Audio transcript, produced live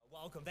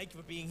Welcome. Thank you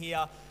for being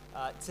here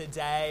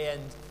today.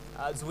 And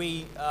as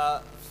we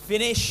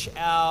finish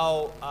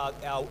our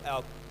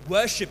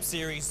worship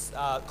series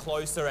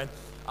closer, and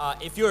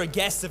if you're a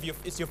guest, if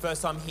it's your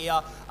first time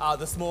here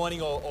this morning,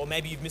 or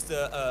maybe you've missed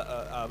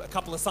a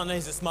couple of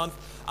Sundays this month,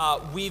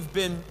 we've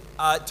been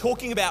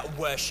talking about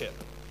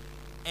worship,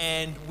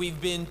 and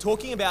we've been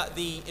talking about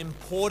the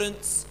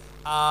importance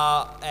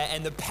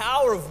and the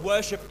power of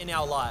worship in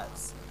our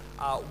lives.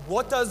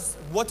 What does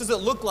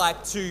it look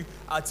like to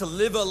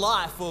live a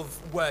life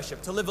of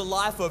worship, to live a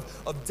life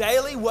of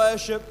daily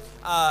worship?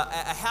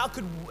 How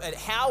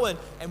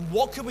and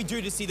what could we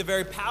do to see the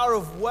very power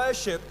of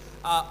worship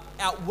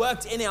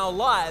outworked in our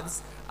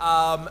lives,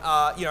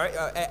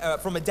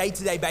 from a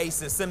day-to-day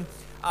basis? And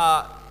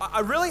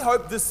I really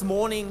hope this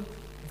morning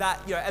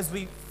that as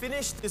we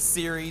finish this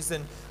series,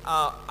 and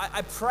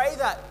I pray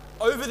that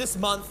over this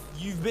month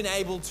you've been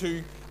able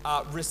to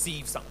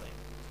receive something.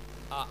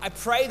 I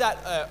pray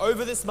that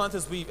over this month,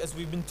 as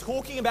we've been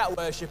talking about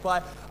worship,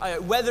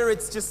 whether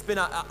it's just been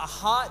a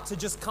heart to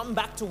just come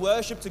back to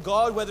worship to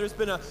God, whether it's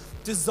been a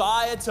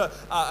desire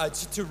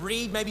to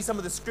read maybe some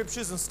of the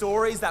scriptures and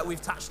stories that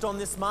we've touched on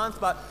this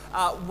month, but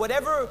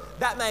whatever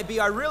that may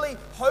be, I really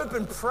hope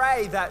and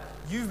pray that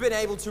you've been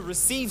able to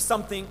receive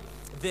something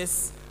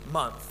this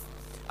month.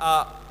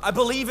 I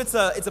believe it's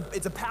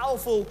a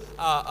powerful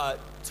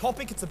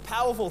topic. It's a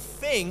powerful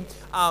thing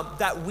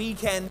that we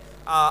can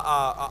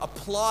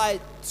apply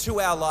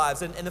to our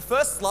lives. And the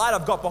first slide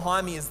I've got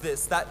behind me is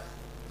this, that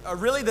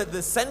really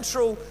the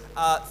central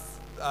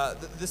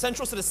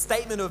sort of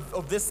statement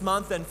of this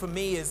month, and for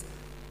me, is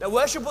that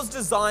worship was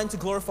designed to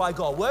glorify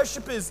God.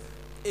 Worship is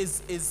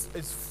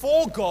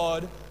for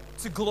God,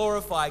 to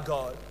glorify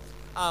God.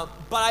 But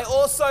I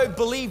also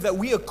believe that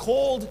we are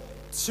called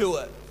to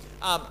it.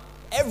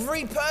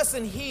 Every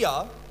person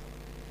here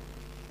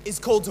is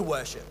called to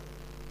worship.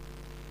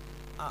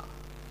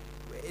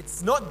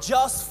 It's not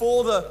just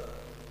for the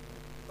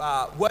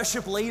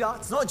worship leader.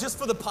 It's not just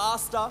for the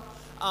pastor.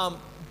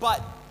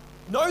 But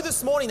know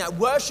this morning that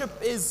worship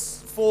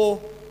is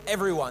for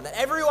everyone. That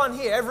everyone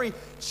here, every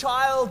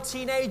child,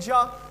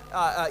 teenager,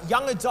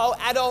 young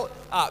adult,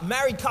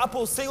 married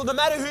couple, single, no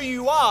matter who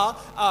you are,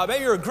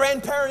 maybe you're a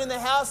grandparent in the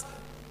house,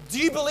 do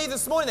you believe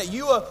this morning that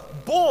you are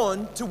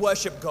born to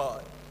worship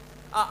God?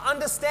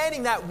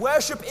 Understanding that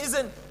worship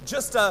isn't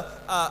just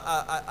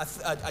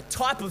a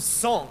type of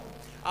song.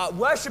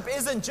 Worship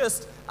isn't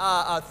just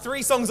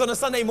 3 songs on a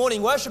Sunday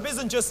morning. Worship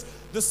isn't just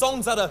the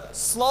songs that are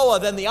slower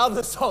than the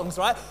other songs,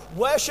 right?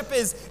 Worship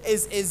is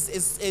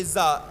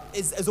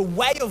a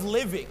way of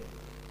living.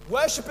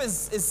 Worship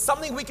is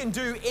something we can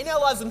do in our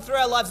lives and through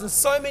our lives in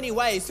so many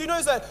ways. Who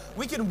knows that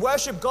we can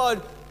worship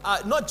God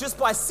not just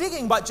by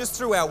singing, but just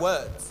through our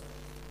words.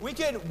 We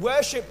can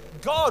worship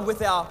God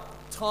with our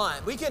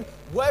time. We can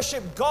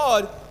worship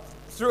God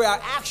through our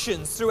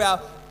actions, through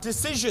our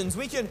decisions.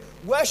 We can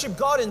worship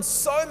God in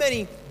so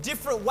many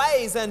different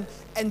ways. And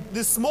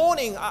this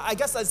morning, I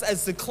guess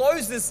as to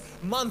close this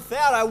month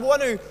out, I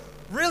want to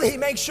really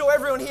make sure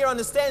everyone here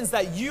understands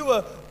that you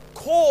were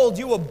called,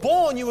 you were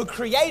born, you were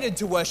created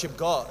to worship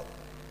God.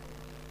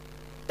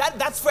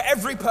 That's for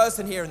every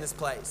person here in this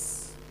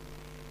place.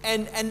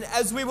 And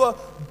as we were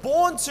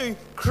born to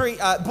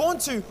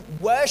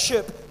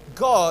worship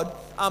God,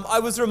 I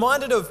was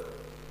reminded of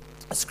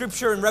a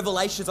scripture in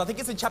Revelations. I think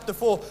it's in chapter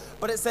 4,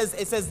 but it says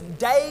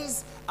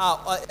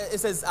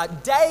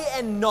day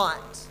and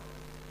night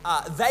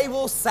they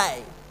will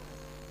say,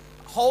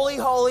 "Holy,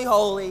 holy,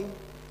 holy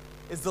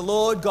is the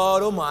Lord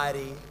God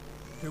Almighty,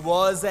 who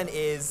was and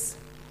is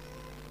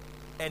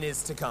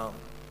to come."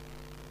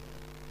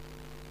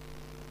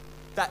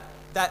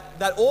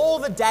 That all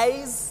the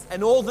days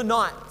and all the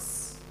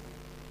nights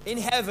in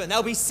heaven,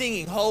 they'll be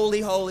singing,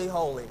 "Holy, holy,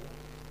 holy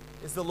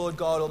is the Lord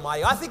God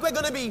Almighty." I think we're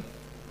going to be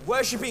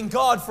worshiping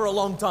God for a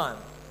long time.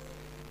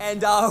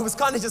 And I was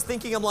kind of just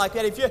thinking, I'm like,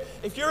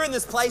 if you're in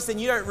this place and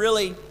you don't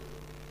really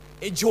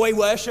enjoy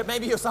worship,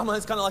 maybe you're someone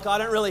that's kind of like,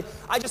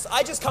 I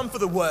just come for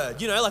the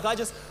word, like I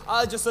just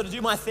sort of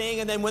do my thing,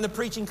 and then when the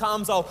preaching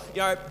comes, God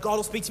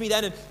will speak to me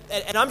then.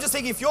 And I'm just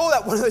thinking, if you're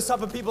one of those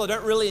type of people that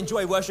don't really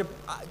enjoy worship,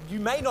 you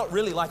may not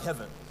really like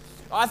heaven.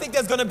 I think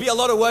there's going to be a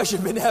lot of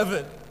worship in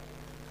heaven.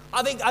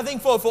 I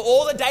think for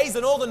all the days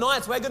and all the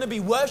nights, we're going to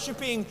be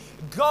worshiping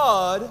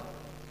God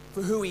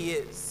for who He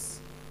is.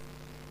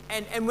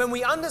 And when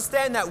we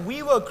understand that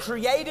we were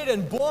created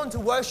and born to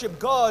worship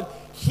God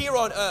here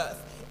on earth,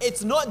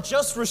 it's not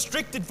just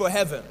restricted for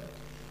heaven.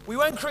 We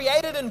weren't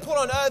created and put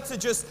on earth to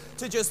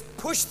just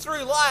push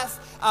through life,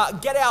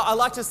 get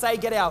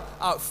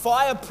our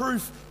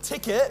fireproof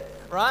ticket,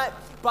 right?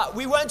 But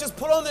we weren't just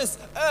put on this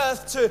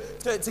earth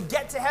to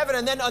get to heaven,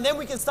 and then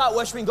we can start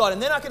worshiping God,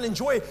 and then I can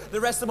enjoy the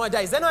rest of my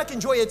days. Then I can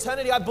enjoy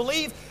eternity. I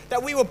believe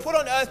that we were put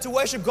on earth to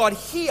worship God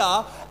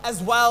here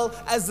as well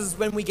as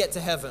when we get to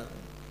heaven.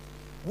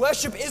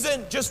 Worship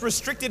isn't just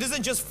restricted,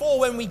 isn't just for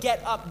when we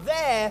get up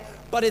there,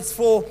 but it's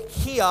for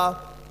here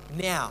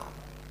now.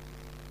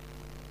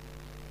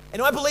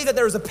 And I believe that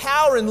there is a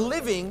power in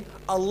living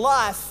a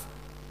life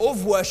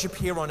of worship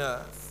here on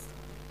earth.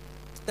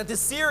 That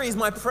this series,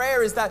 my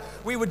prayer is that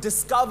we would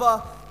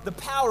discover the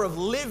power of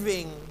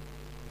living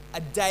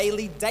a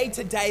daily,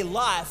 day-to-day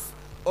life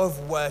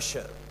of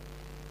worship.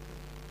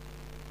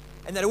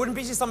 And that it wouldn't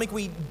be just something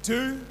we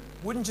do,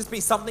 wouldn't just be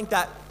something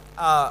that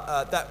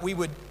that we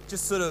would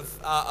just sort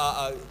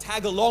of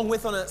tag along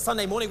with on a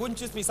Sunday morning. It wouldn't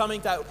just be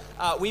something that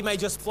we may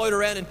just float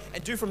around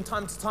and do from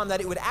time to time.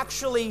 That it would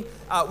actually,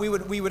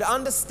 we would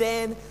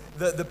understand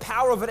the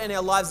power of it in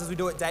our lives as we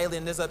do it daily.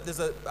 And there's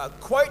a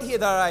quote here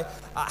that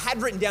I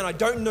had written down. I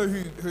don't know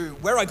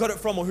where I got it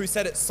from or who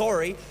said it.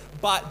 Sorry,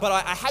 but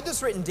I had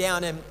this written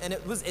down, and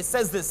it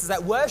says this: is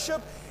that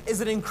worship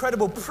is an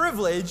incredible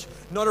privilege,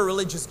 not a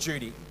religious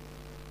duty.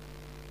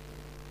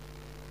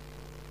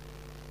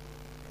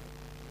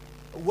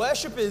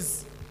 Worship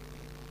is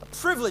a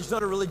privilege,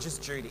 not a religious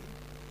duty.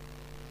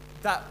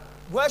 That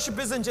worship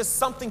isn't just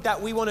something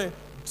that we want to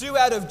do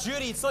out of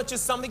duty. It's not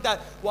just something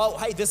that, well,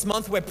 hey, this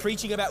month we're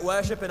preaching about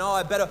worship, and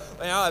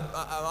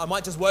I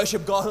might just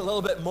worship God a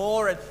little bit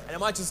more, and I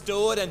might just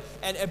do it.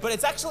 But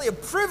it's actually a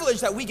privilege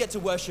that we get to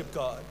worship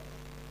God.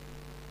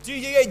 Do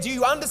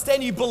you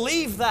understand? You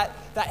believe that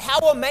how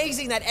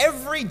amazing that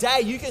every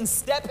day you can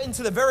step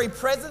into the very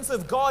presence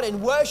of God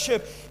and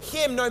worship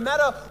Him, no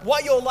matter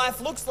what your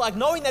life looks like,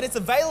 knowing that it's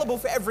available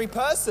for every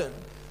person.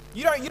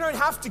 You don't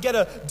have to get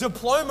a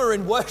diploma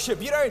in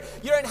worship. You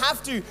don't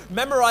have to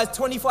memorize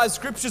 25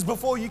 scriptures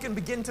before you can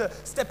begin to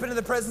step into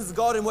the presence of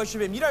God and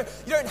worship Him. You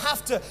don't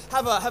have to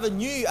have a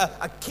new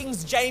King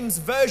James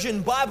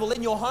Version Bible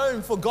in your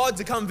home for God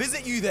to come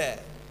visit you there.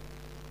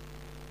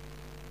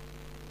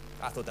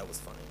 I thought that was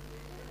funny.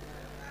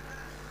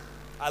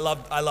 I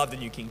love the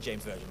New King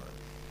James Version,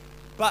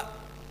 but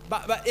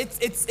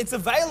it's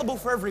available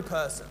for every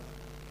person,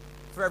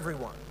 for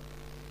everyone.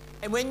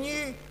 And when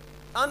you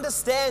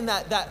understand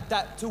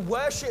that to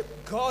worship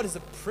God is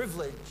a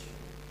privilege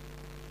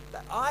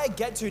that I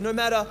get to, no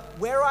matter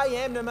where I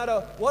am, no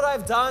matter what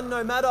I've done,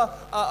 no matter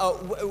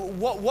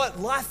what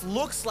life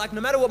looks like,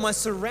 no matter what my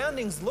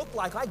surroundings look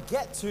like, I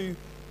get to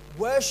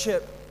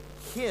worship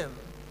Him.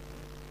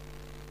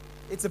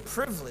 It's a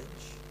privilege.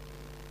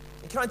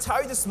 And can I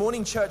tell you this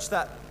morning, church,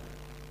 that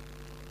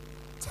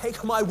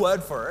take my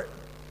word for it,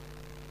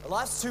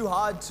 life's too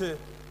hard to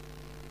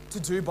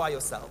do by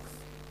yourself.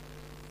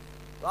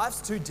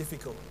 Life's too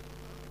difficult.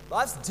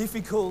 Life's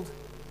difficult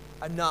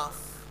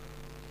enough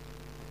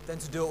than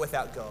to do it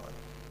without God.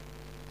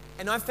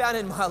 And I found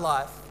in my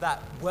life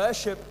that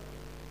worship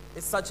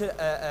is such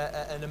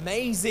an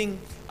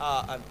amazing,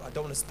 I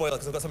don't want to spoil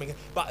it because I've got something,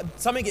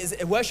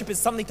 but worship is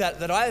something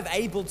that I am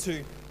able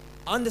to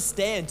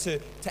understand, to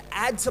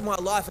add to my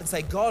life and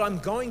say, God, I'm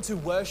going to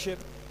worship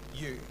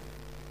you.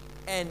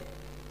 And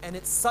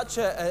it's such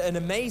an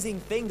amazing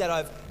thing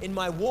that in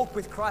my walk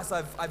with Christ,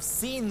 I've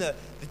seen the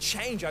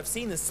change, I've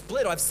seen the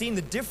split, I've seen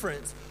the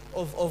difference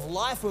of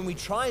life when we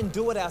try and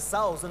do it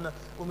ourselves, and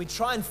when we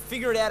try and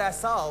figure it out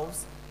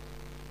ourselves.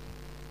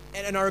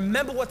 And I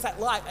remember what's that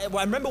like.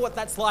 I remember what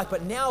that's like,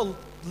 but now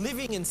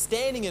living and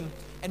standing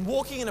and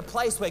walking in a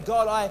place where,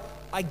 God,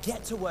 I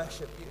get to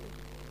worship you.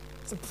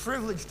 It's a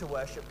privilege to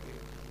worship you.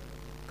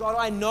 God,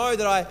 I know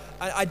that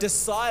I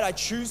decide, I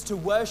choose to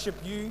worship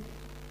you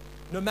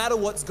no matter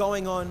what's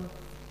going on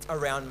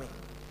around me.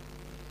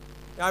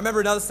 Now, I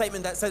remember another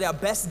statement that said our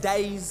worst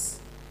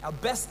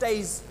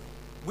days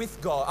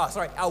with God,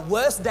 our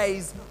worst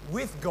days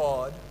with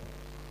God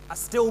are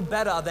still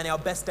better than our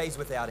best days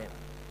without Him.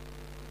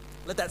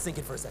 Let that sink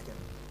in for a second.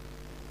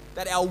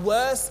 That our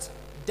worst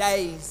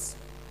days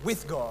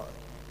with God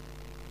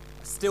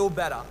are still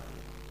better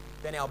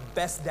than our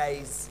best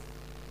days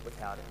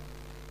without Him.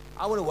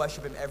 I want to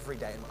worship Him every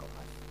day in my life.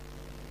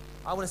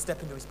 I want to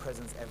step into His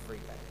presence every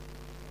day.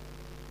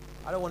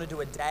 I don't want to do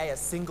a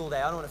single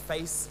day. I don't want to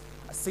face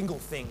a single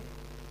thing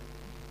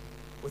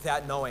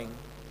without knowing,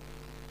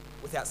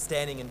 without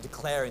standing and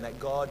declaring that,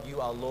 God, you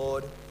are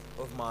Lord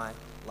of my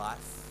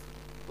life.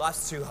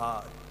 Life's too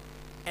hard.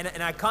 And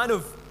I kind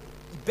of,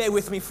 bear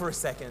with me for a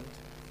second,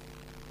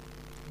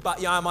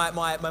 but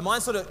my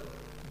mind sort of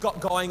got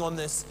going on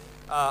this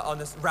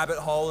rabbit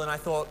hole, and I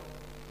thought,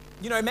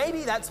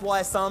 maybe that's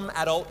why some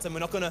adults, and we're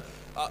not going to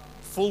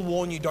full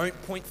warn you,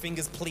 don't point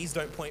fingers, please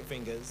don't point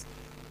fingers.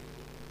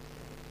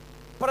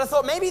 But I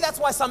thought maybe that's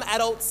why some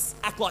adults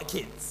act like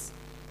kids.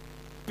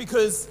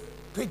 Because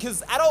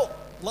adult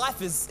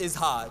life is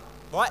hard,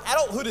 right?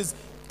 Adulthood is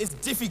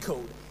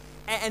difficult.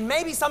 And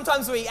maybe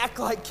sometimes we act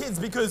like kids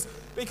because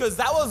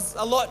that was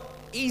a lot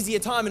easier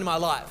time in my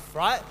life,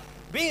 right?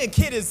 Being a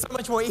kid is so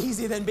much more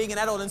easier than being an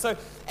adult. And so,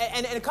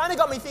 and it kind of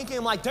got me thinking,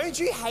 I'm like, don't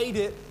you hate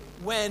it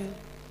when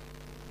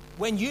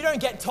you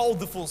don't get told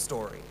the full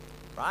story,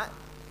 right?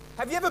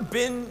 Have you ever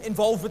been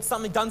involved with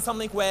something, done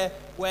something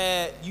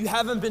where you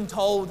haven't been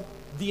told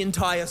the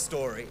entire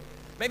story?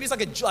 Maybe it's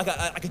like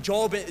a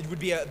job. It would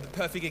be the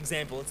perfect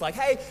example. It's like,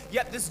 hey,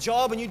 yep, this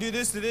job, and you do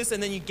this,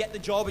 and then you get the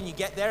job, and you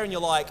get there, and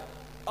you're like,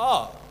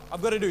 oh,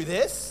 I've got to do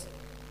this,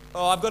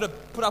 or I've got to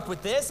put up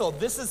with this, or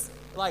this is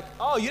like,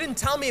 oh, you didn't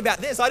tell me about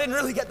this. I didn't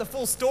really get the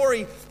full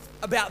story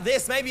about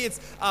this. Maybe it's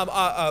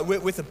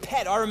with a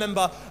pet. I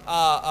remember,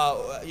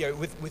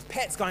 with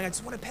pets going, I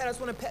just want a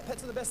pet.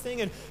 Pets are the best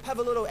thing. And have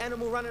a little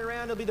animal running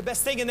around. It'll be the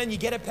best thing. And then you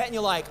get a pet and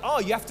you're like, oh,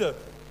 you have to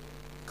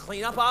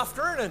clean up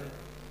after it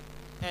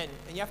and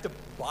you have to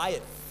buy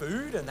it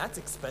food, and that's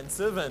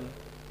expensive.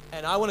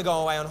 And I want to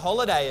go away on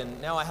holiday,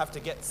 and now I have to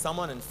get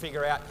someone and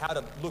figure out how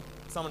to look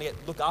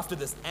after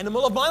this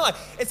animal of mine. Like,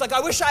 it's like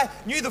I wish I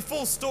knew the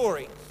full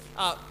story.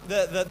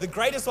 The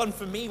greatest one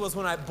for me was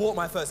when I bought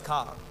my first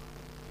car.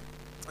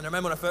 And I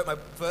remember when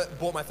I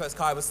bought my first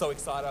car, I was so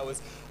excited. I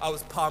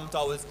was pumped.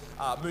 I was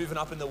moving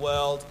up in the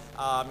world,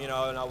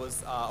 and I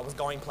was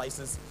going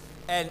places.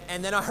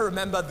 And then I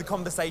remember the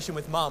conversation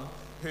with Mum,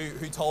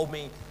 who told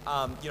me,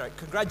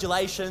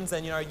 congratulations,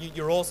 and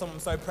you're awesome. I'm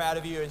so proud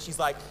of you. And she's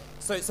like,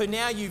 so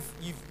now you've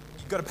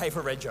got to pay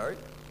for rego,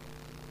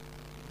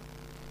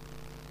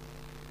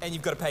 and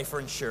you've got to pay for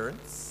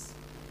insurance,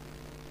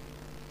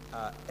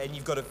 and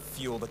you've got to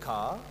fuel the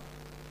car.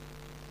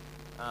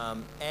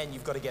 And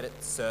you've got to get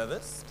it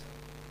serviced.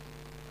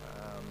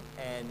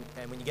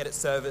 And when you get it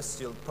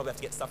serviced, you'll probably have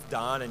to get stuff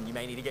done, and you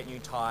may need to get new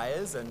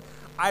tires. And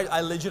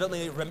I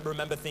legitimately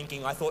remember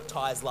thinking, I thought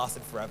tires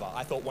lasted forever.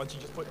 I thought once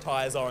you just put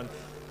tires on,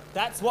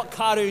 that's what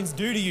cartoons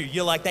do to you.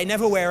 You're like, they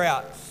never wear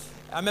out.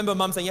 I remember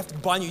Mum saying you have to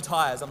buy new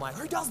tires. I'm like,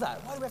 who does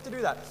that? Why do we have to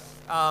do that?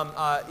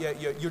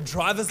 Your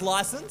driver's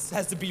license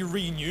has to be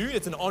renewed.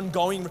 It's an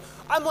ongoing.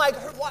 I'm like,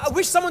 I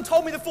wish someone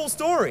told me the full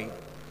story.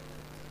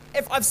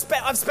 If I've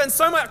spent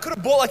so much, I could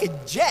have bought like a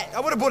jet.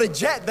 I would have bought a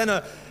jet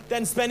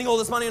than spending all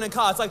this money on a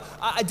car. It's like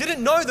I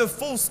didn't know the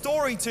full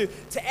story to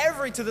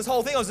this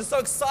whole thing. I was just so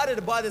excited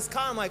to buy this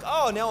car. I'm like,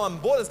 oh, now I'm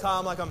bought this car.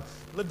 I'm like, I'm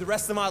lived the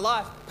rest of my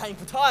life paying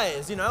for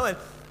tires,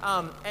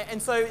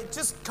 and so it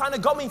just kind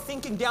of got me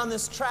thinking down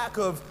this track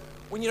of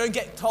when you don't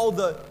get told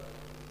the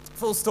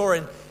full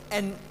story.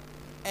 And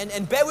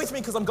bear with me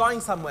because I'm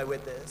going somewhere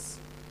with this.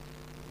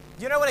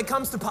 When it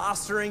comes to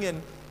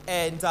pastoring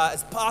and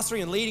as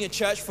pastoring and leading a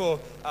church for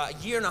a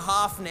year and a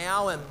half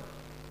now,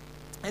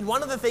 and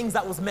one of the things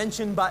that was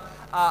mentioned, but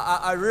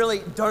I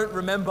really don't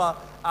remember,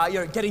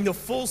 getting the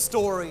full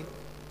story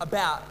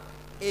about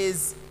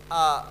is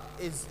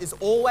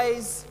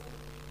always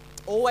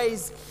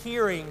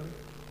hearing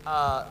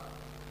the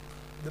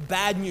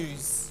bad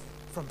news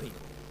from people.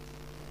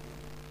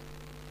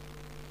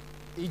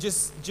 You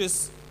just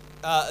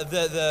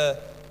the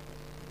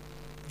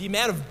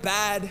amount of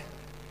bad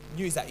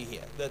news that you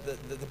hear,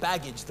 the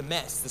baggage, the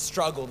mess, the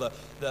struggle,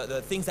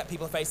 the things that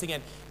people are facing,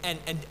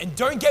 and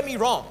don't get me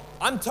wrong,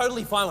 I'm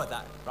totally fine with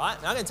that, right?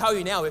 And I'm going to tell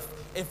you now,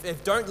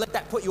 if don't let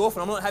that put you off,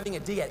 and I'm not having a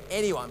dig at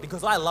anyone,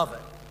 because I love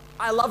it.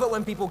 I love it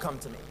when people come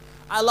to me.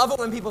 I love it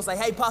when people say,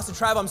 hey, Pastor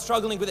Trav, I'm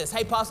struggling with this.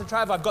 Hey, Pastor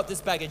Trav, I've got this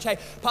baggage. Hey,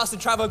 Pastor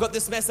Trav, I've got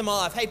this mess in my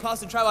life. Hey,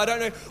 Pastor Trav, I don't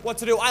know what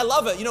to do. I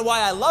love it. You know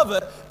why I love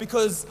it?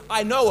 Because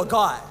I know a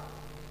guy.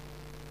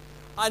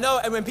 I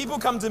know, and when people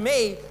come to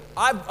me,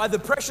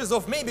 the pressure's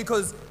off me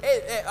because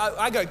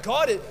I go,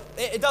 God,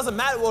 it doesn't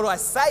matter what I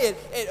say.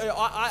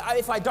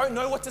 If I don't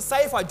know what to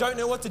say, if I don't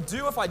know what to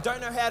do, if I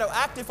don't know how to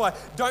act, if I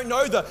don't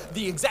know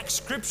the exact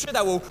scripture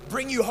that will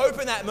bring you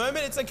hope in that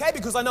moment, it's okay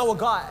because I know a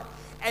guy.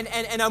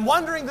 And I'm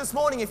wondering this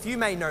morning if you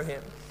may know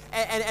him.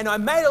 And I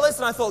made a list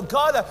and I thought,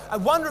 God, I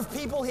wonder if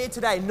people here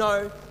today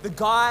know the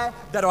guy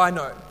that I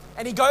know.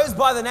 And he goes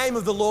by the name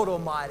of the Lord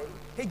Almighty.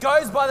 He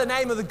goes by the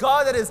name of the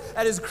God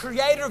that is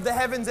creator of the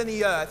heavens and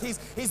the earth.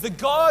 He's the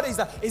God, he's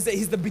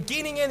the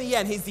beginning and the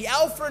end. He's the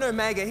Alpha and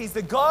Omega. He's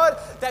the God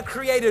that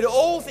created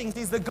all things.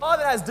 He's the God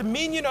that has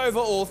dominion over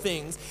all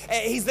things.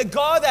 He's the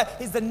God that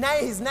his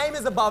name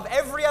is above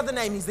every other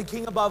name. He's the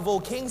King above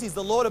all kings. He's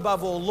the Lord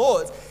above all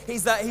lords.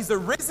 He's the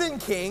risen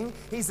King.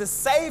 He's the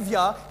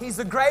Savior. He's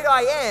the great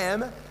I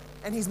am,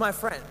 and he's my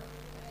friend.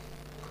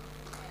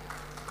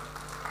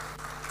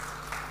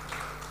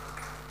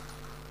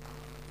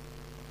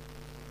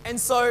 And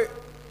so,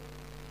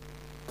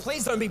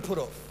 please don't be put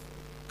off.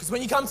 Because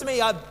when you come to me,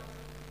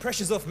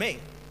 pressure's off me.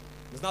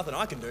 There's nothing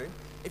I can do.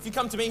 If you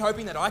come to me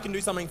hoping that I can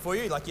do something for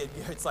you,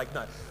 it's like,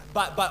 no.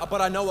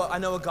 But I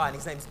know a guy, and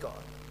his name's God.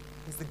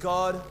 He's the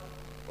God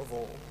of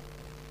all.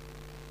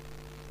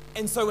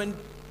 And so when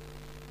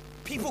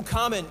people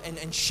come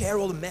and share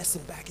all the mess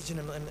and baggage, and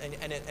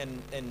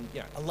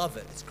I love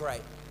it. It's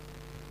great.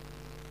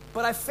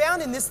 But I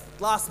found in this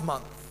last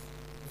month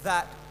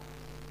that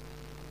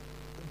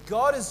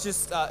God is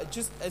just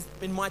as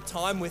in my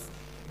time with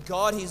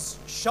God, he's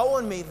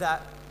showing me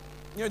that,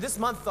 this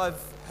month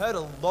I've heard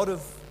a lot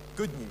of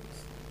good news.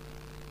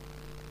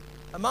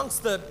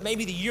 Amongst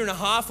maybe the year and a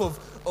half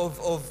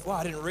of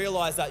I didn't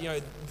realize that,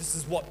 this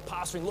is what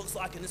pastoring looks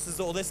like and this is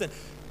all this. And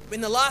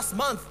in the last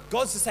month,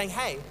 God's just saying,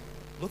 hey,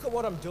 look at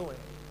what I'm doing.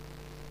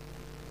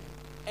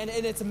 And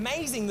it's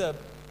amazing the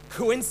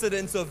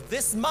coincidence of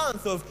this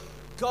month of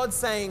God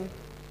saying,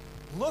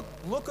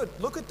 look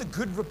at the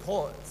good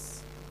reports.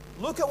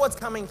 Look at what's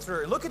coming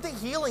through. Look at the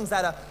healings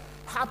that are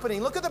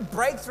happening. Look at the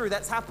breakthrough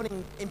that's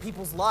happening in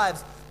people's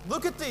lives.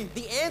 Look at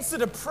the answer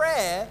to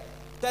prayer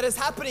that is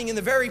happening in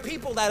the very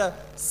people that are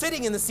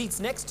sitting in the seats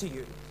next to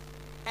you.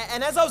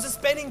 And as I was just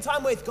spending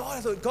time with God,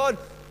 I thought, God,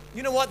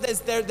 you know what,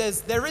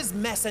 there is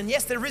mess, and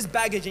yes, there is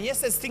baggage, and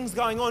yes, there's things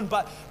going on,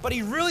 but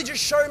he really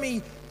just showed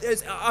me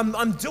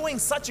I'm doing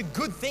such a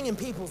good thing in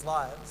people's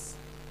lives.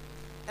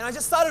 And I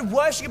just started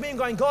worshiping and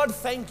going, God,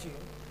 thank you.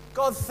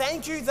 God,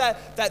 thank you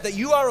that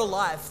you are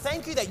alive.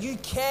 Thank you that you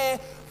care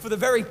for the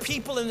very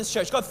people in this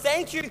church. God,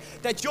 thank you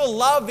that your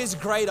love is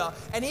greater.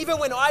 And even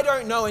when I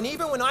don't know, and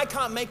even when I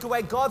can't make a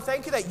way, God,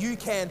 thank you that you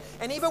can.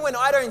 And even when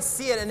I don't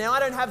see it and I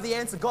don't have the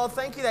answer, God,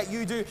 thank you that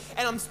you do.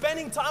 And I'm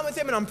spending time with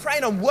him and I'm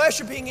praying, I'm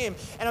worshiping him.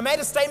 And I made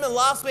a statement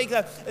last week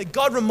that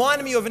God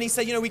reminded me of, and he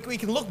said, you know, we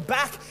can look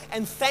back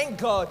and thank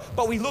God,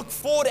 but we look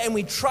forward and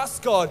we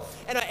trust God.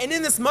 And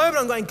in this moment,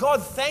 I'm going,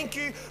 God, thank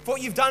you for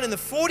what you've done in the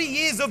 40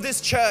 years of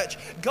this church.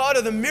 God,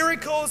 of the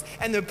miracles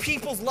and the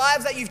people's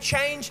lives that you've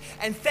changed.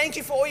 And thank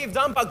you for all you've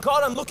done, but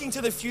God, I'm looking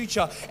to the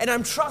future and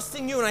I'm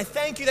trusting you, and I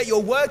thank you that you're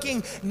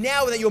working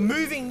now, that you're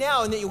moving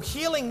now, and that you're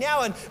healing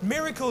now and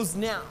miracles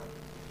now.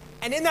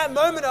 And in that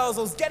moment, I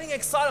was getting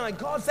excited. I'm like,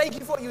 God, thank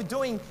you for what you're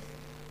doing.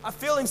 I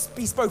feel him,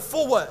 he spoke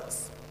 4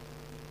 words.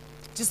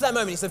 Just that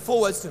moment, he said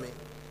 4 words to me.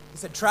 He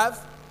said, Trav,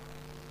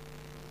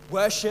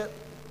 worship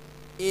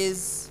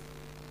is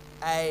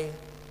a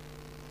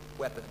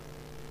weapon.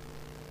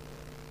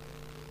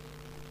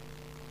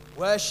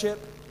 Worship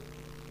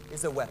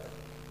is a weapon.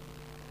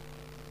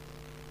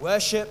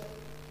 Worship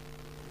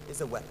is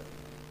a weapon.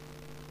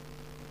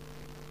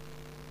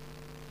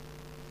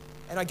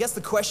 And I guess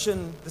the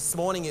question this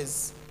morning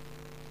is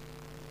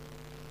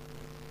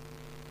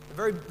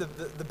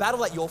the battle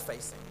that you're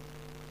facing,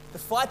 the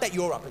fight that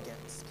you're up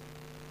against.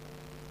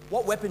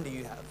 What weapon do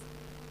you have?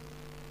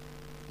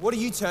 What are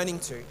you turning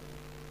to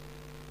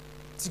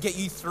get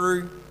you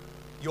through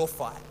your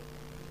fight?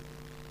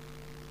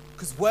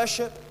 Because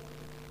worship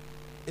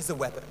is a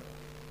weapon.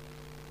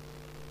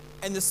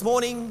 And this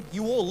morning,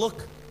 you all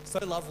look so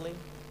lovely.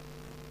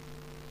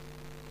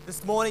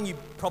 This morning, you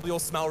probably all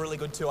smell really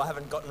good too. I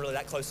haven't gotten really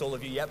that close to all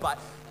of you yet, but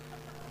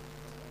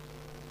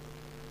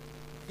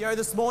you know,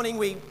 this morning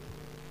we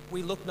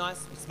look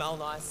nice, we smell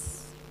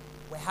nice,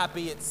 we're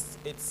happy. It's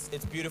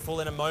beautiful.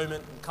 In a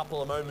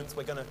couple of moments,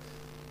 we're gonna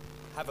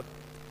have a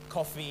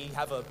coffee,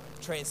 have a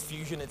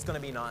transfusion. It's gonna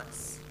be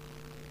nice.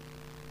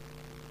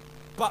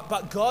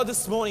 But God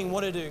this morning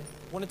wanted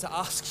to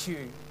ask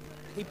you.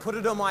 He put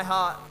it on my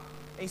heart.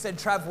 And he said,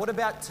 Trav, what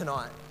about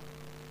tonight?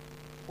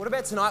 What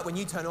about tonight when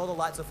you turn all the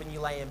lights off and you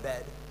lay in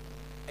bed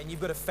and you've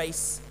got to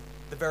face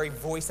the very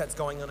voice that's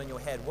going on in your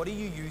head? What are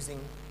you using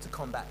to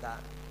combat that?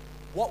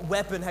 What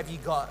weapon have you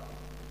got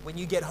when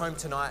you get home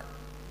tonight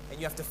and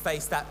you have to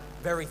face that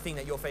very thing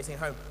that you're facing at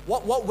home?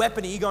 What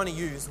weapon are you going to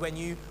use when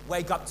you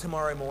wake up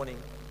tomorrow morning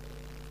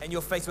and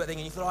you're faced with that thing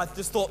and you thought, I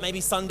just thought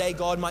maybe Sunday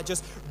God might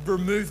just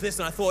remove this,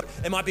 and I thought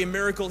there might be a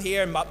miracle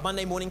here, and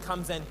Monday morning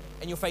comes in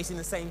and you're facing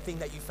the same thing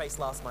that you faced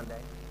last Monday?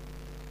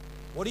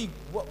 What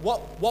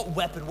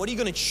weapon? What are you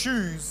going to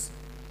choose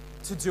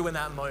to do in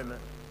that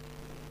moment?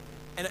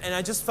 And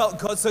I just felt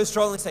God so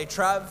strongly say,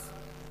 Trav,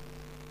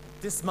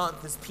 this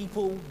month as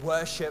people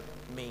worship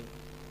me,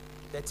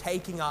 they're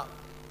taking up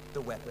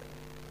the weapon.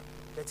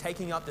 They're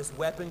taking up this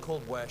weapon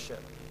called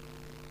worship.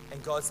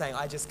 And God's saying,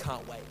 I just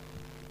can't wait.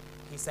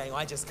 He's saying,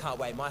 I just can't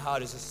wait. My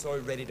heart is just so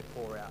ready to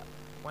pour out.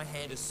 My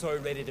hand is so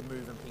ready to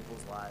move in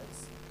people's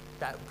lives.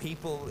 That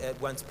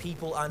once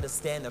people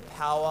understand the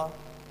power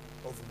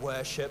of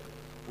worship,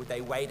 would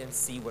they wait and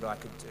see what I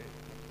could do?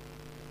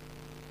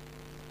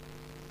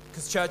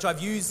 Because church,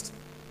 I've used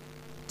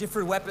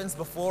different weapons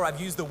before. I've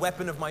used the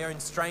weapon of my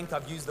own strength.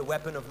 I've used the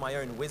weapon of my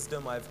own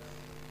wisdom. I've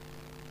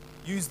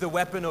used the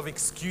weapon of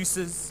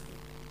excuses,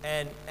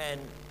 and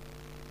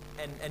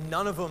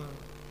none of them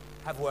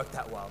have worked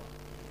that well.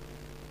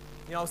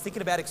 You know, I was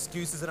thinking about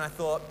excuses, and I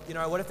thought, you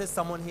know, what if there's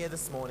someone here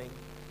this morning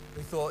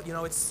who thought, you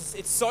know, it's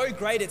so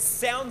great, it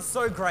sounds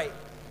so great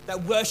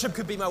that worship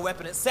could be my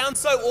weapon. It sounds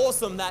so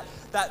awesome that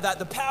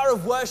the power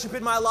of worship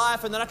in my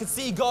life, and that I could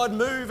see God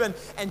move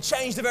and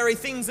change the very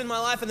things in my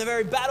life and the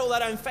very battle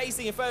that I'm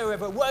facing if I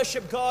ever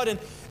worship God. And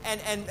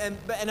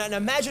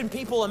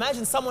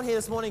imagine someone here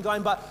this morning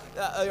going, but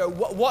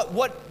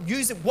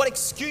what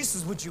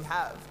excuses would you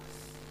have?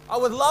 I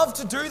would love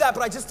to do that,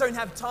 but I just don't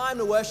have time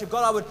to worship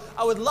God.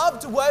 I would love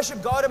to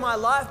worship God in my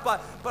life,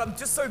 but I'm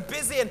just so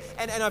busy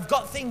and I've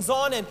got things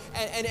on and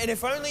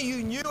if only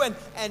you knew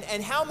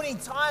and how many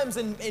times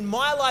in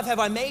my life have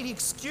I made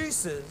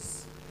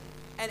excuses?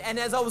 And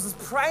as I was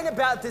praying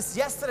about this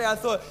yesterday, I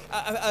thought,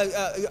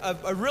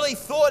 I really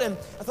thought, and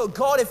I thought,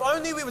 God, if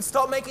only we would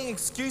stop making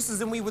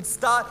excuses and we would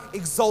start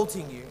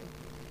exalting you.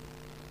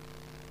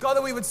 God,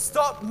 that we would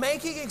stop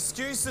making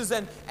excuses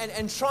and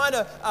trying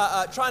to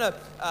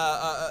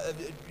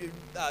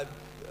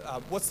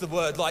what's the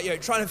word? Like, you know,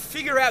 trying to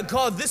figure out,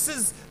 God, this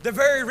is the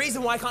very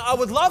reason why I can't. I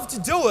would love to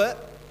do it.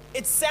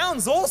 It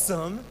sounds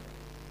awesome,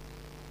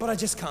 but I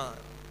just can't.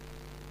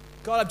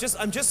 God,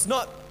 I'm just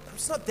not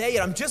there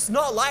yet. I'm just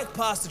not like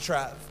Pastor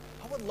Trav.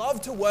 I would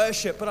love to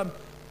worship, but I'm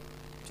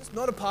just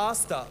not a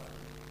pastor.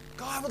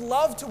 God, I would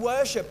love to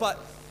worship, but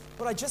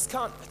but I just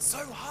can't. It's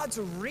so hard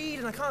to read,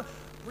 and I can't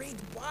read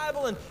the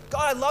Bible. And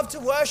God, I love to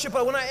worship,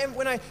 but when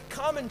I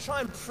come and try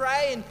and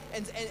pray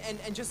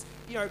and just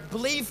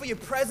believe for your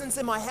presence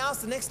in my house,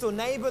 the next door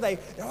neighbor, they're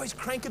always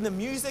cranking the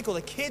music, or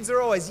the kids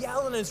are always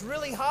yelling, and it's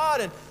really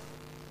hard. And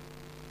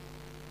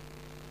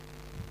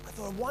I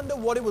thought, I wonder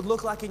what it would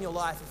look like in your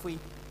life if we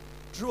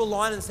drew a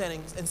line and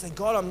say,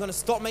 God, I'm going to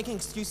stop making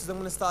excuses. I'm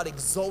going to start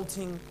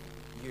exalting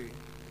you,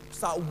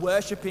 start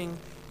worshiping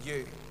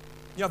you.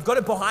 I've got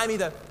it behind me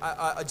that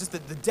just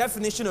the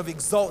definition of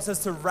exalt says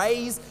to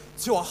raise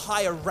to a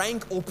higher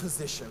rank or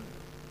position.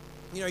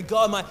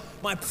 God,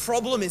 my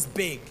problem is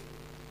big,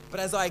 but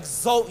as I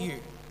exalt you,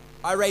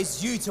 I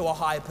raise you to a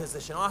higher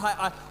position.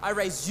 I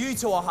raise you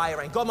to a higher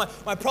rank. God,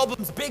 my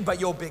problem's big,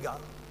 but you're bigger.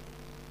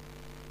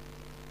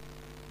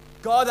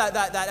 God,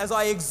 that as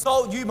I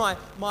exalt you, my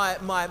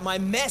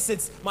mess,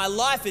 it's my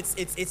life,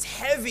 it's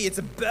heavy, it's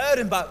a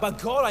burden, but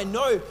God, I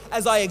know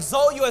as I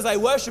exalt you, as I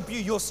worship you,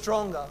 you're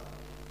stronger.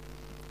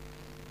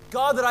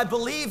 God, that I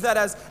believe that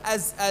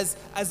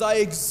as I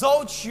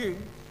exalt you,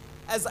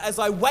 as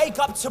I wake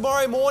up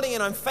tomorrow morning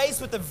and I'm faced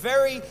with the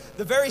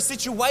very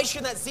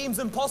situation that seems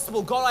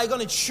impossible, God, I'm going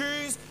to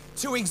choose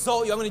to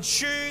exalt you. I'm going to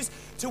choose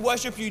to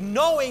worship you,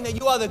 knowing that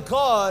you are the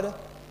God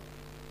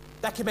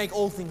that can make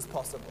all things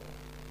possible.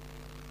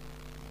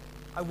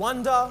 I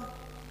wonder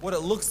what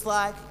it looks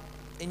like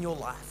in your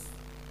life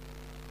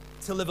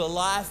to live a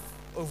life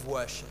of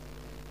worship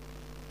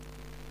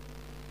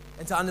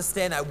and to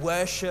understand that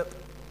worship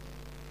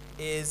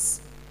is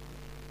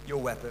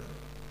your weapon.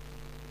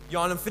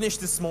 I'm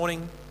finished this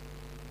morning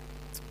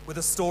with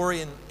a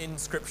story in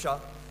Scripture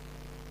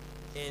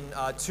in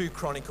 2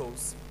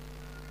 Chronicles.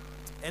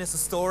 And it's a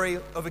story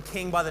of a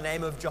king by the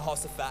name of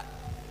Jehoshaphat.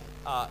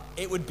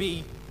 It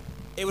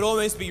would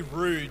almost be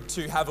rude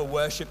to have a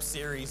worship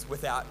series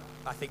without,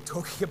 I think,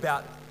 talking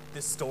about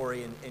this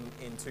story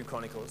in 2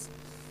 Chronicles.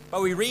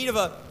 But we read of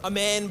a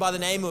man by the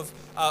name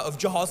of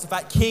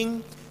Jehoshaphat,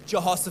 King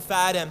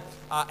Jehoshaphat,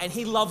 and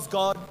he loves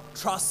God,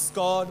 trusts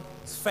God,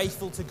 is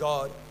faithful to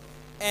God.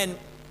 And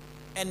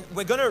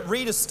we're going to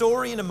read a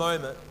story in a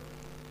moment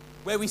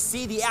where we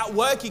see the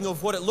outworking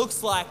of what it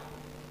looks like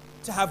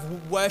to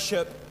have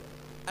worship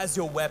as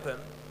your weapon.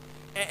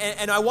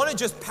 And I want to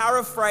just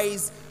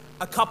paraphrase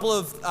a couple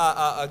of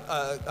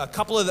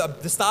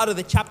the start of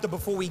the chapter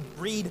before we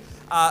read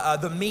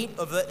the meat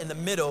of it in the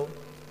middle.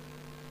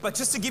 But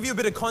just to give you a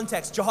bit of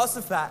context,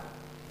 Jehoshaphat,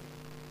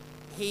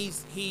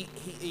 he's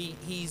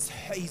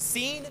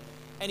seen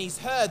and he's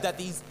heard that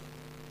these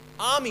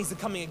armies are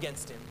coming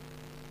against him.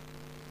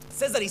 It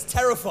says that he's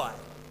terrified.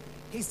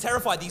 He's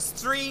terrified. These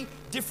 3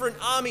 different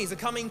armies are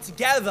coming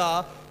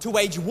together to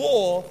wage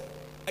war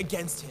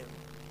against him.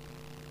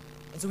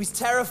 And so he's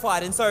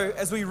terrified. And so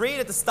as we read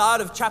at the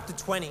start of chapter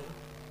 20,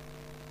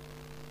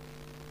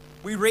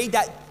 we read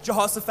that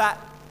Jehoshaphat,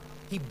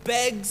 he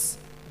begs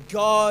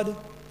God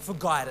for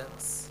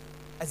guidance.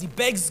 As he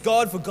begs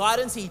God for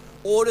guidance, he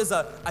orders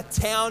a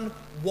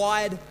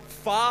town-wide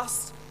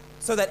fast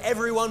so that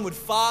everyone would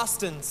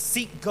fast and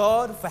seek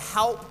God for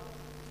help.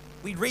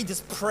 We read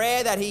this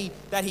prayer that he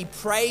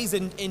prays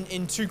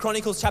in 2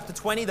 Chronicles chapter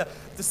 20. The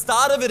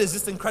start of it is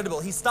just incredible.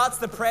 He starts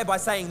the prayer by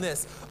saying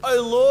this: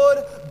 "O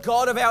Lord,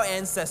 God of our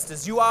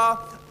ancestors, you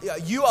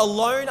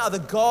alone are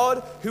the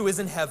God who is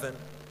in heaven.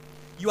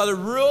 You are the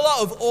ruler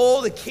of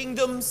all the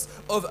kingdoms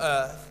of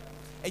earth.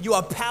 And you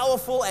are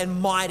powerful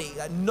and mighty,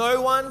 that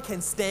no one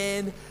can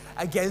stand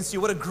against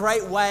you." What a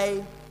great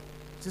way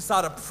to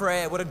start a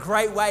prayer. What a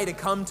great way to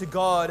come to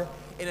God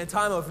in a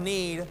time of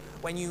need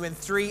when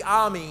 3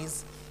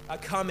 armies are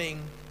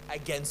coming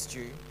against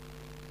you.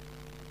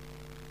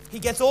 He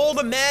gets all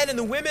the men and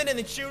the women and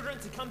the children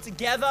to come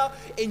together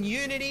in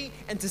unity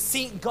and to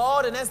seek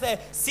God. And as they're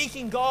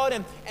seeking God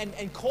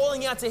and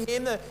calling out to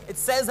him, it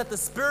says that the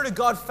Spirit of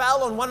God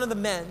fell on one of the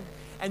men.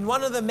 And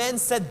one of the men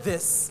said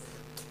this.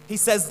 He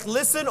says,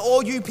 "Listen,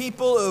 all you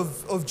people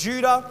of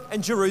Judah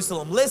and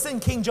Jerusalem. Listen,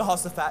 King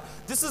Jehoshaphat.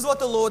 This is what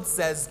the Lord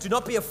says. Do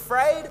not be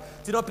afraid.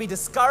 Do not be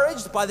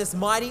discouraged by this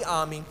mighty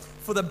army.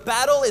 For the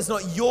battle is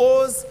not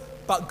yours,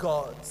 but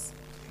God's."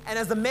 And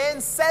as the man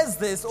says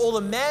this, all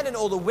the men and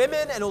all the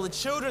women and all the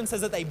children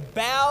says that they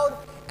bowed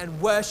and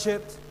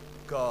worshipped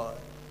God.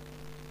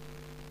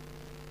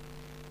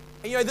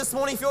 And this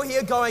morning, if you're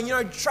here going,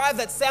 Trav,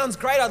 that sounds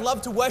great. I'd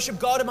love to worship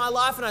God in my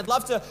life, and I'd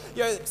love to,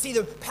 see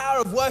the power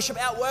of worship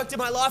outworked in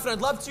my life, and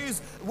I'd love to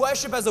use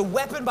worship as a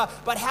weapon.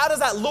 But how does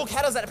that look?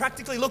 How does that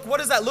practically look?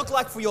 What does that look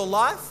like for your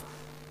life?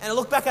 And I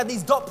look back at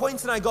these dot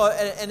points, and I go,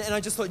 and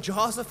I just thought,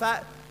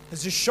 Jehoshaphat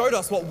has just showed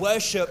us what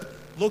worship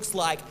looks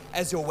like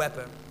as your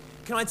weapon.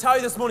 Can I tell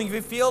you this morning, if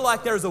you feel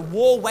like there is a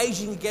war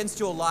waging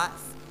against your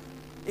life,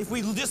 if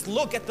we just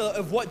look at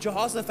of what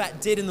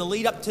Jehoshaphat did in the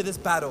lead up to this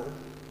battle,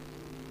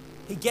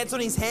 he gets on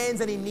his hands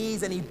and his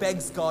knees and he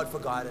begs God for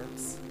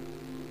guidance.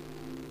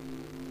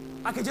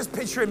 I can just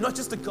picture him, not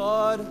just a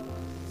God.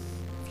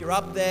 If you're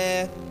up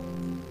there,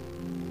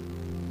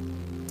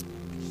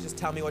 could you just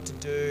tell me what to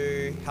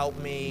do? Help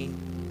me.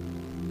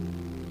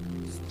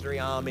 Just 3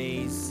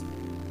 armies.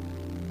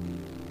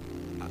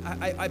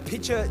 I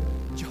picture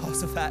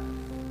Jehoshaphat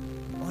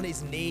on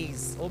his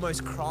knees,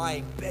 almost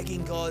crying,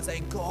 begging God,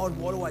 saying, God,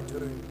 what do I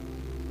do?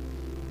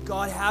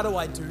 God, how do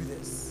I do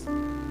this?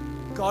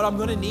 God, I'm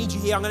going to need you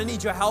here. I'm going to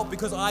need your help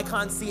because I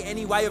can't see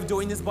any way of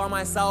doing this by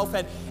myself.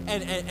 And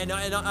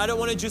I don't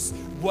want to just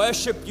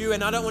worship you,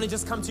 and I don't want to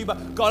just come to you,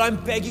 but God,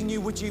 I'm begging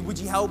you, would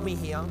you help me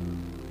here?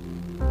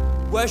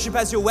 Worship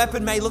as your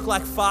weapon may look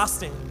like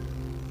fasting.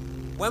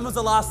 When was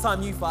the last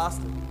time you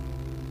fasted?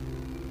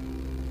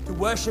 To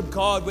worship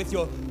God with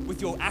your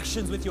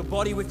actions, with your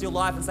body, with your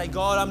life, and say,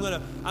 God,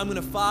 I'm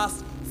gonna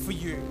fast for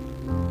you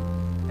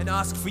and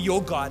ask for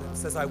your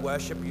guidance as I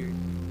worship you,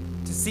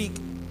 to seek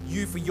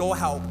you for your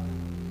help.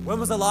 When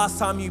was the last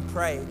time you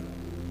prayed?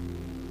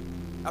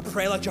 I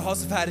pray like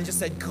Jehoshaphat and just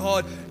said,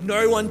 God,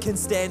 no one can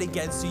stand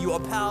against you. You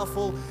are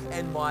powerful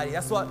and mighty.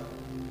 That's what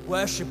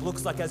worship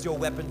looks like as your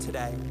weapon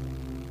today.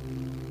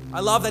 I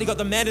love that he got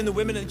the men and the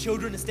women and the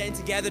children to stand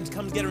together, to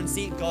come together and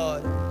seek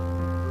God.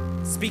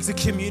 It speaks of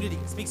community,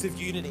 it speaks of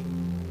unity.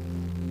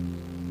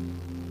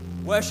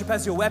 Worship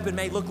as your weapon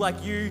may look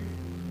like you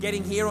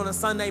getting here on a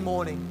Sunday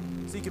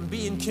morning so you can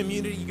be in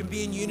community, you can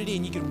be in unity,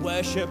 and you can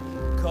worship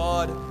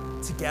God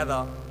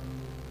together.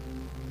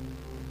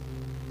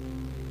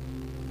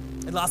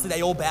 And lastly,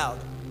 they all bowed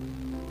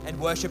and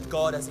worshiped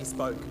God as he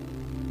spoke.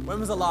 When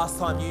was the last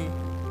time you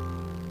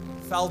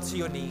fell to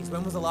your knees?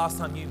 When was the last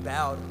time you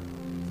bowed?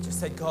 Just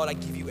said, God, I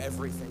give you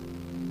everything.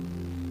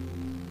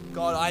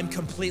 God, I'm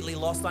completely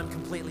lost. I'm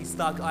completely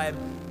stuck. I am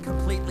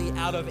completely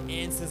out of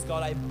answers.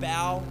 God, I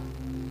bow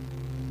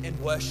and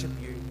worship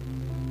you.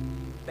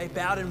 They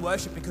bowed and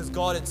worshiped because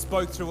God had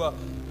spoke through a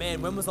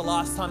man. When was the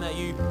last time that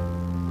you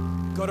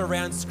got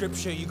around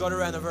scripture, you got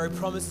around the very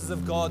promises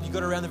of God, you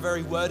got around the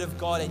very word of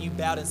God, and you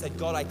bowed and said,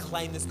 God, I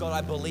claim this. God,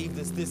 I believe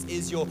this. This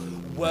is your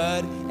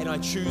word, and I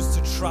choose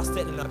to trust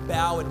it, and I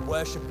bow and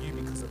worship you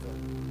because of it.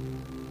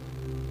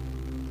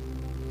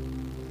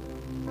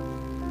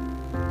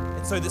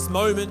 And so this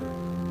moment,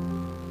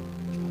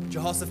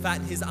 Jehoshaphat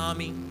and his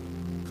army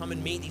come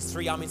and meet these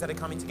three armies that are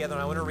coming together.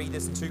 And I want to read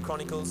this in 2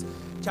 Chronicles,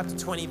 chapter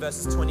 20,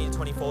 verses 20 to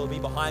 24. It'll be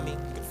behind me. You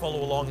can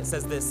follow along. It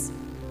says this: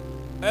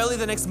 Early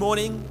the next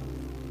morning,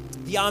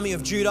 the army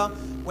of Judah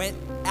went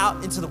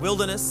out into the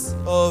wilderness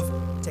of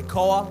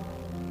Tekoa.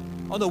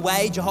 On the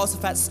way,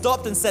 Jehoshaphat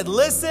stopped and said,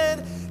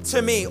 listen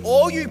to me,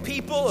 all you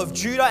people of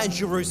Judah and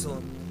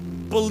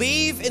Jerusalem.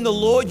 Believe in the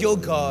Lord your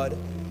God,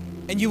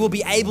 and you will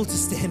be able to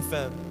stand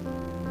firm.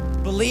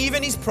 Believe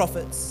in his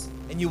prophets,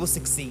 and you will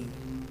succeed.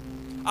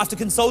 After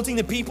consulting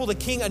the people, the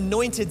king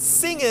anointed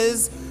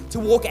singers to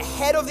walk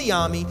ahead of the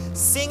army,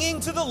 singing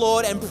to the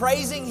Lord and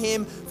praising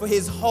him for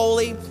his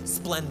holy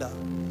splendor.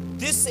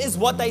 This is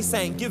what they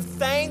sang: give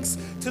thanks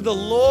to the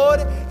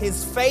Lord,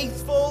 his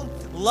faithful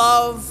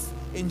love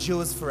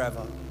endures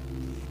forever.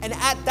 And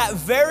at that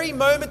very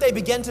moment they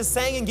began to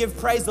sing and give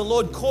praise. The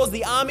Lord caused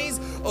the armies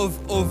of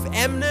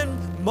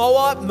Ammon,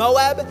 Moab,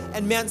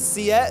 and Mount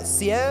Seir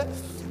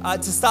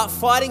to start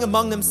fighting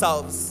among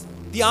themselves.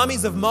 The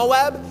armies of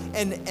Moab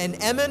and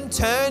Ammon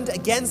turned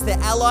against their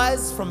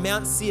allies from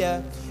Mount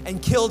Seir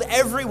and killed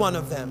every one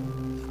of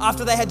them.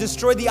 After they had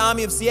destroyed the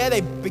army of Seir, they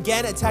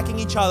began attacking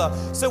each other.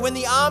 So when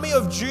the army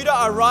of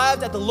Judah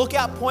arrived at the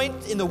lookout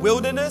point in the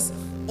wilderness,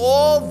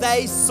 all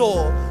they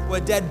saw were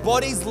dead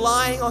bodies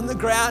lying on the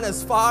ground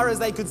as far as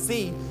they could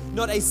see.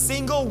 Not a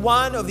single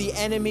one of the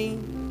enemy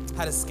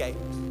had escaped.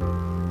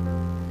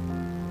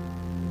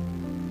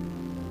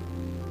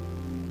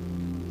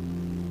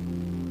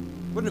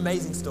 What an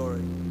amazing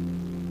story.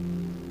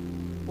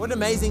 What an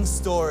amazing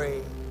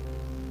story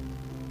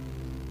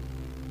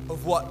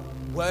of what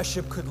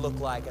worship could look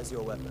like as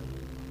your weapon.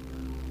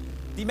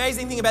 The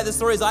amazing thing about this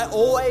story is I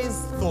always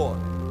thought,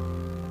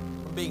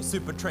 I'm being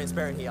super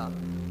transparent here,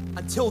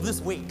 until this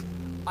week,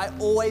 I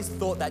always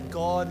thought that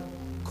God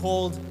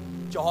called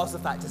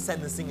Jehoshaphat to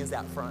send the singers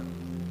out front.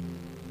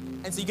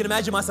 And so you can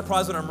imagine my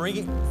surprise when I'm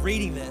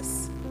reading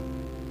this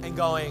and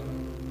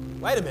going,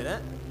 wait a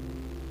minute.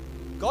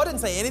 God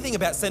didn't say anything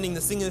about sending the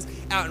singers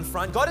out in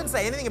front. God didn't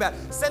say anything about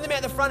send them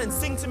out the front and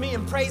sing to me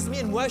and praise me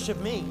and worship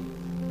me.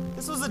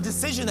 This was a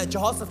decision that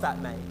Jehoshaphat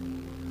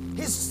made.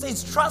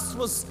 His trust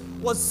was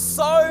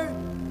so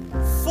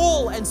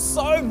full and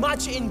so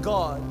much in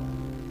God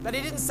that he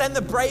didn't send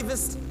the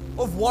bravest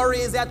of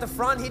warriors out the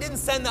front. He didn't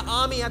send the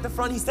army out the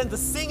front. He sent the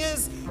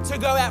singers to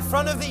go out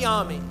front of the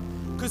army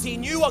because he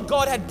knew what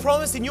God had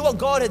promised. He knew what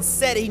God had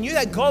said. He knew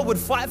that God would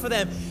fight for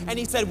them. And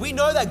he said, we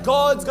know that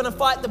God's going to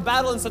fight the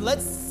battle. And so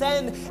let's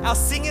send our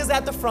singers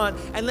out the front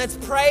and let's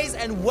praise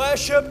and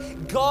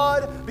worship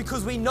God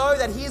because we know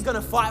that he is going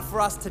to fight for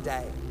us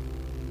today.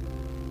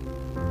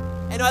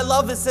 And I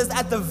love this. It says,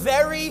 at the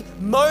very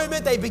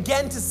moment they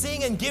began to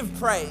sing and give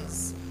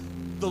praise,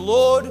 the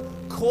Lord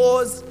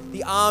caused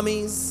the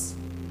armies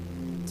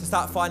to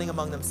start fighting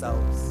among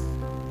themselves.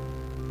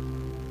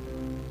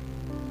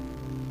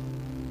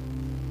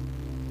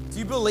 Do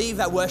you believe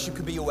that worship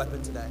could be your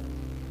weapon today?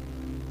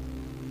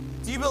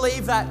 Do you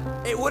believe that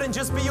it wouldn't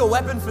just be your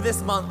weapon for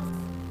this month?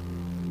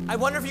 I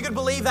wonder if you could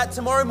believe that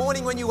tomorrow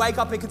morning when you wake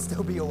up, it could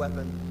still be your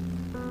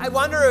weapon. I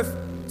wonder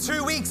if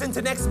 2 weeks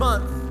into next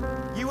month,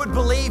 you would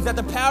believe that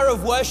the power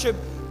of worship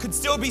could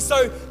still be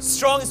so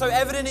strong and so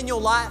evident in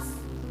your life.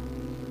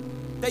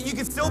 That you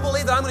could still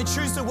believe that I'm going to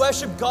choose to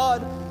worship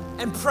God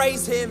and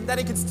praise Him, that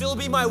it could still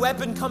be my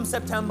weapon come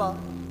September.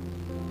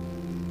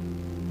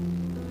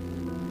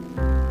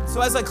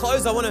 So as I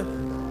close, I want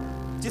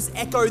to just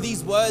echo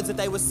these words that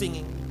they were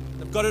singing.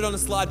 I've got it on a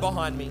slide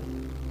behind me.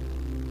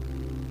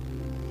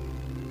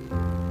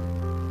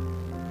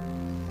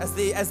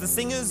 As the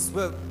singers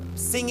were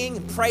singing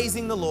and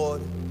praising the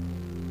Lord,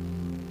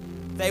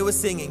 they were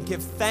singing,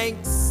 "Give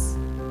thanks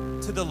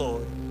to the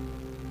Lord.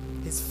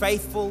 His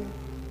faithful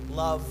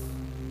love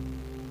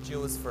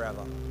endures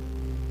forever."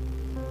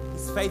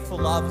 His faithful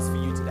love is for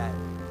you today.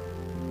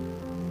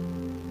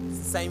 He's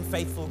the same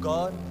faithful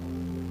God,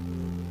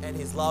 and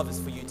His love is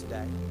for you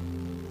today.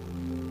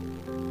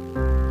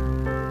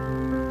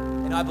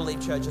 And I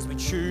believe, church, as we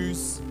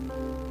choose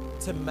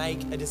to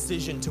make a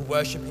decision to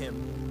worship Him,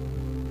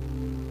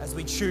 as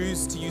we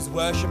choose to use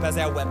worship as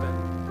our weapon,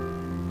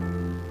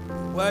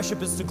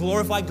 worship is to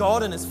glorify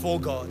God and it's for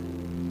God.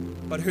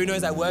 But who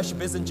knows that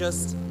worship isn't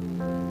just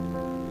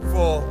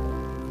for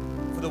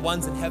the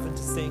ones in heaven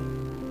to sing.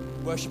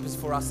 Worship is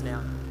for us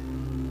now.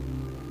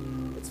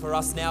 It's for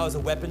us now as a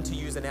weapon to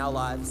use in our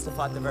lives to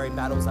fight the very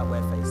battles that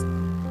we're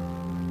facing.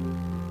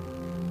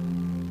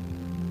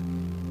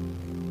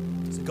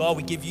 So God,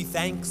 we give you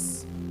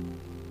thanks.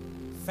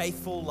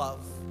 Faithful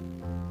love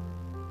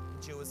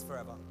endures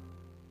forever.